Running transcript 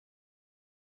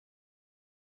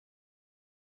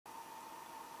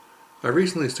I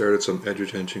recently started some edge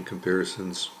retention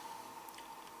comparisons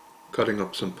cutting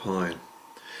up some pine.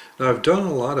 Now I've done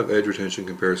a lot of edge retention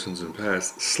comparisons in the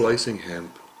past, slicing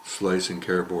hemp, slicing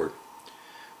cardboard,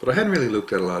 but I hadn't really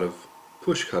looked at a lot of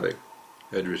push cutting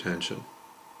edge retention.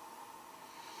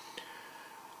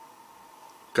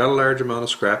 Got a large amount of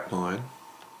scrap pine,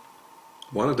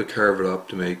 wanted to carve it up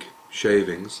to make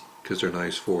shavings because they're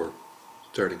nice for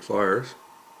starting fires.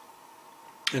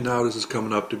 And now this is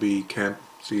coming up to be camp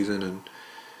season and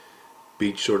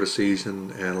beach sort of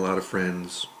season, and a lot of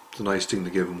friends, it's a nice thing to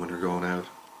give them when they're going out.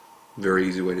 Very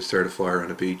easy way to start a fire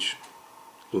on a beach.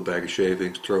 Little bag of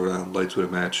shavings, throw it on, lights with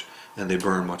a match, and they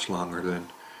burn much longer than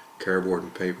cardboard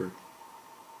and paper.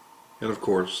 And of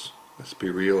course, let's be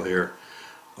real here,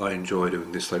 I enjoy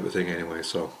doing this type of thing anyway,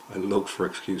 so I look for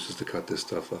excuses to cut this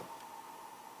stuff up.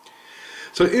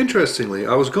 So interestingly,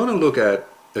 I was going to look at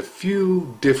a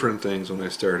few different things when I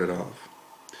started off.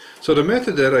 So the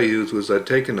method that I used was I'd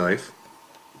take a knife.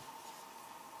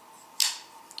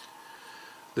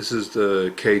 This is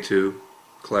the K2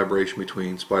 collaboration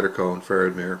between Spyderco and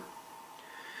Faradmere.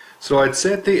 So I'd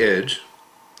set the edge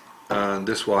on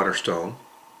this water stone,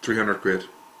 300 grit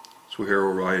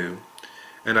Suihiro Ryu,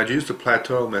 and I'd use the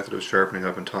plateau method of sharpening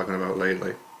I've been talking about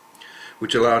lately,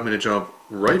 which allowed me to jump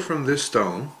right from this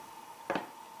stone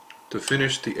to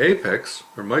finish the apex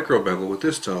or micro bevel with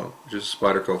this stone, which is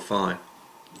Spyderco Fine,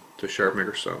 the sharp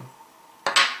maker stone.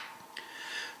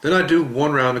 Then I'd do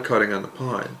one round of cutting on the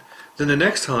pine. Then the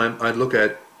next time I'd look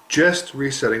at just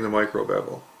resetting the micro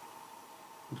bevel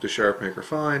with the sharp maker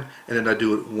fine, and then I'd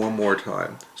do it one more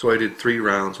time. So I did 3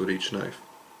 rounds with each knife.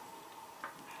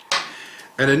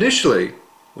 And initially,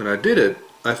 when I did it,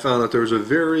 I found that there was a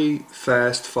very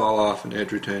fast fall off in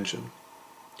edge retention.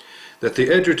 That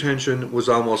the edge retention was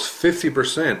almost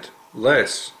 50%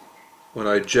 less when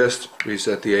I just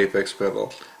reset the apex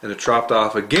bevel, and it dropped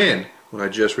off again when I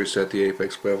just reset the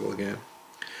apex bevel again.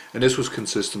 And this was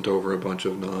consistent over a bunch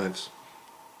of knives.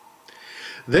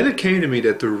 Then it came to me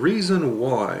that the reason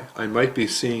why I might be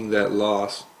seeing that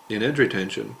loss in edge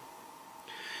retention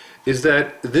is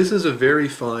that this is a very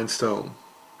fine stone.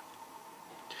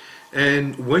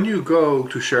 And when you go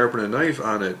to sharpen a knife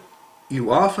on it, you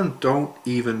often don't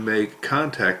even make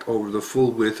contact over the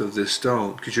full width of this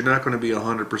stone, because you're not going to be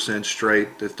 100% straight.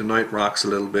 If the knife rocks a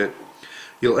little bit,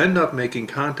 you'll end up making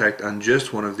contact on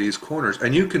just one of these corners.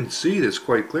 And you can see this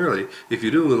quite clearly if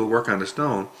you do a little work on the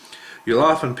stone. You'll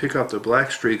often pick up the black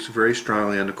streaks very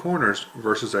strongly on the corners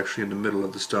versus actually in the middle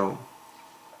of the stone.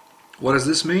 What does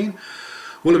this mean?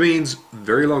 Well, it means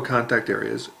very low contact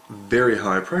areas, very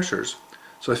high pressures.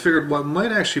 So I figured what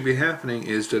might actually be happening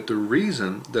is that the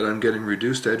reason that I'm getting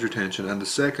reduced edge retention on the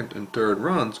second and third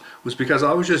runs was because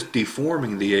I was just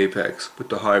deforming the apex with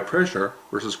the high pressure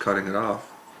versus cutting it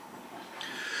off.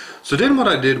 So then what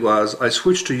I did was I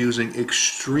switched to using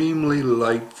extremely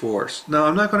light force. Now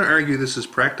I'm not going to argue this is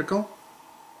practical.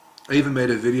 I even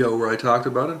made a video where I talked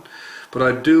about it, but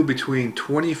I do between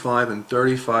 25 and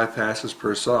 35 passes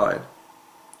per side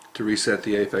to reset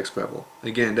the apex bevel.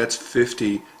 Again, that's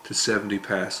 50 to 70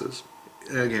 passes.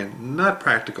 Again, not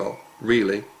practical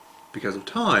really because of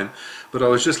time, but I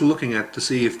was just looking at to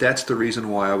see if that's the reason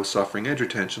why I was suffering edge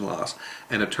retention loss,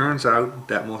 and it turns out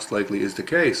that most likely is the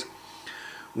case.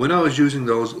 When I was using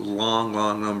those long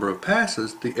number of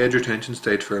passes, the edge retention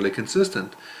stayed fairly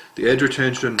consistent. The edge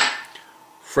retention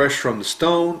fresh from the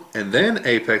stone and then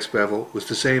apex bevel was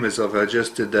the same as if I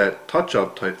just did that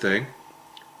touch-up type thing,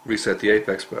 reset the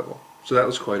apex bevel. So that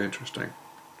was quite interesting.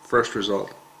 First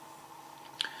result.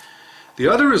 The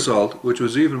other result, which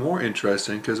was even more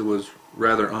interesting because it was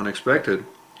rather unexpected,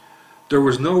 there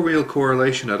was no real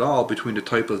correlation at all between the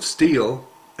type of steel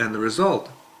and the result.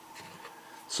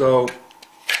 So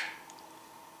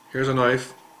here's a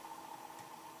knife,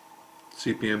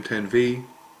 CPM 10V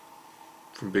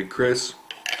from Big Chris.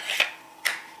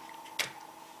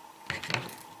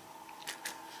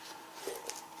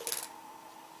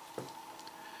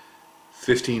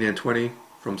 N690Co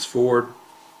from Ford.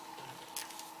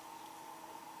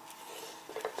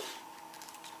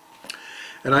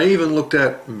 And I even looked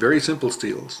at very simple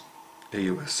steels,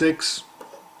 AUS-6,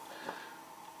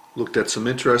 looked at some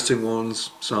interesting ones,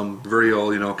 some very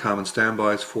old, common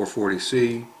standbys,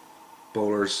 440C,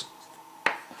 Bowler's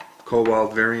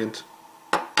Cobalt variant,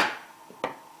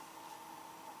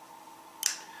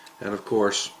 and of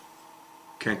course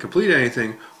can't complete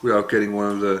anything without getting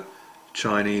one of the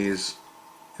Chinese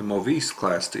MoV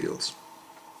class steels.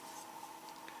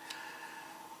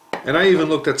 And I even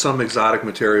looked at some exotic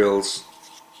materials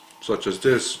such as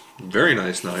this very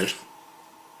nice knife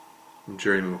from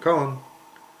Jeremy McCullen,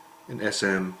 an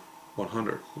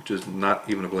SM100, which is not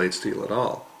even a blade steel at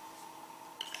all.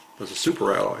 It's a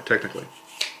super alloy, technically.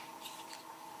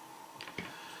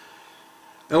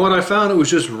 And what I found, it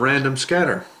was just random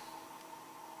scatter.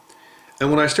 And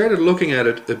when I started looking at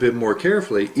it a bit more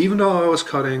carefully, even though I was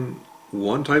cutting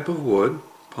one type of wood,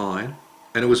 pine,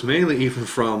 and it was mainly even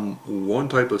from one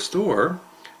type of store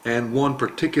and one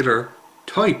particular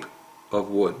type of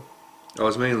wood, I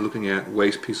was mainly looking at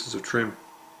waste pieces of trim.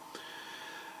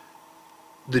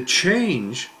 The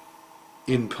change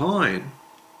in pine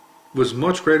was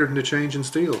much greater than the change in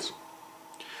steels.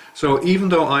 So even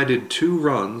though I did 2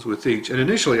 runs with each, and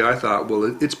initially I thought,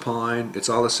 well, it's pine, it's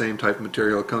all the same type of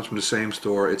material, it comes from the same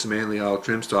store, it's mainly all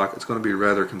trim stock, it's going to be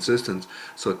rather consistent.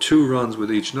 So 2 runs with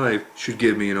each knife should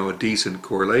give me, a decent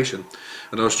correlation.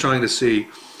 And I was trying to see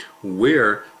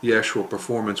where the actual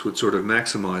performance would sort of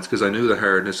maximize, because I knew the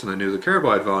hardness and I knew the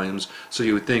carbide volumes, so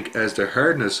you would think as the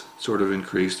hardness sort of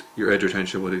increased, your edge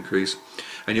retention would increase.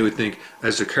 And you would think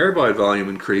as the carbide volume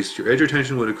increased, your edge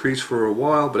retention would increase for a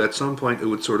while, but at some point it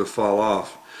would sort of fall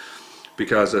off,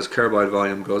 because as carbide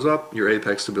volume goes up, your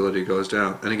apex stability goes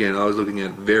down. And again, I was looking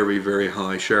at very, very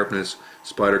high sharpness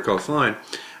Spyderco fine,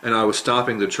 and I was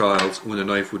stopping the trials when the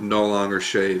knife would no longer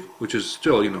shave, which is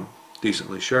still,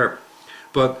 decently sharp.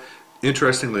 But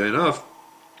interestingly enough,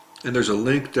 and there's a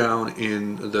link down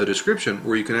in the description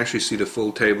where you can actually see the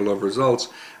full table of results,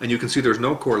 and you can see there's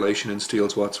no correlation in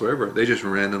steels whatsoever. They just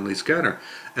randomly scatter.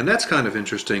 And that's kind of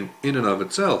interesting in and of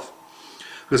itself.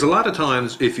 Because a lot of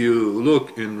times if you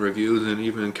look in reviews and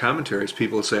even in commentaries,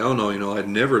 people say, oh no, I'd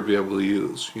never be able to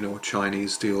use, a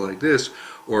Chinese steel like this,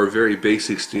 or a very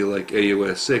basic steel like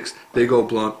AUS-6. They go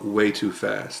blunt way too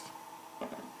fast.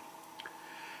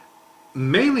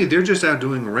 Mainly they're just out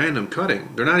doing random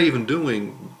cutting. They're not even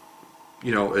doing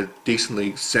a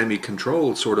decently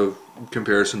semi-controlled sort of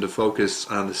comparison to focus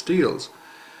on the steels.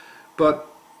 But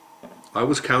I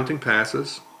was counting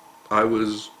passes, I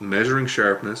was measuring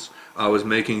sharpness, I was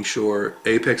making sure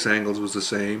apex angles was the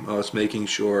same, I was making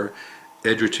sure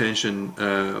edge retention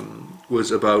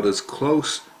was about as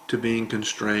close to being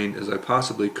constrained as I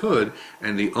possibly could,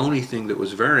 and the only thing that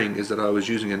was varying is that I was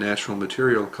using a natural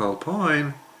material called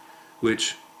pine,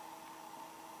 which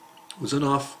was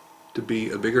enough to be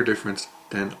a bigger difference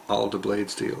than all the blade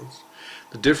steels.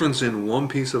 The difference in one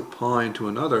piece of pine to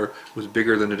another was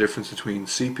bigger than the difference between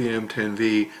CPM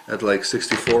 10V at like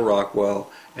 64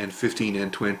 Rockwell and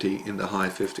 15N20 in the high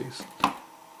 50s.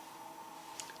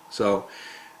 So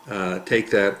take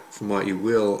that from what you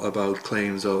will about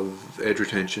claims of edge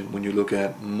retention when you look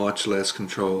at much less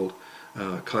controlled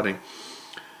cutting.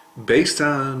 Based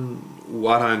on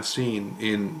what I'm seeing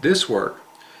in this work,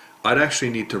 I'd actually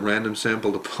need to random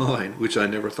sample the pine, which I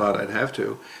never thought I'd have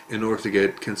to, in order to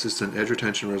get consistent edge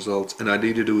retention results, and I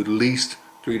need to do at least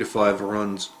 3 to 5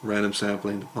 runs random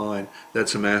sampling the pine.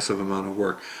 That's a massive amount of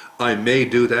work. I may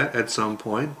do that at some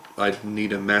point. I'd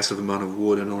need a massive amount of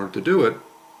wood in order to do it,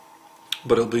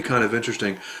 but it'll be kind of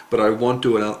interesting. But I won't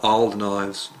do it on all the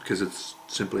knives because it's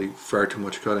simply far too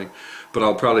much cutting. But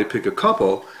I'll probably pick a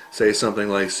couple, say something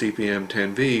like CPM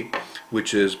 10V,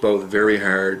 which is both very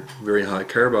hard, very high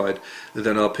carbide.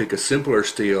 Then I'll pick a simpler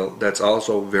steel that's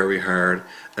also very hard,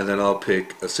 and then I'll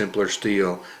pick a simpler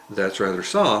steel that's rather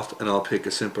soft, and I'll pick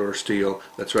a simpler steel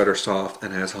that's rather soft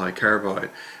and has high carbide.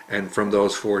 And from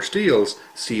those 4 steels,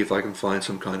 see if I can find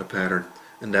some kind of pattern,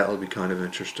 and that will be kind of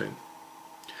interesting.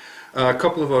 A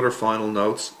couple of other final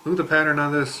notes. Look at the pattern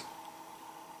on this.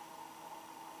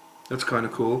 That's kind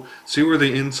of cool. See where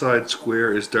the inside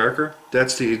square is darker?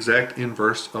 That's the exact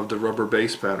inverse of the rubber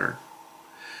base pattern.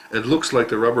 It looks like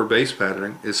the rubber base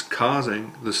pattern is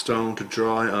causing the stone to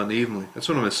dry unevenly. That's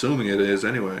what I'm assuming it is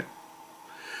anyway.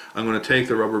 I'm going to take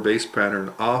the rubber base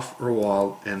pattern off her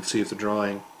wall and see if the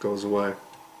drying goes away.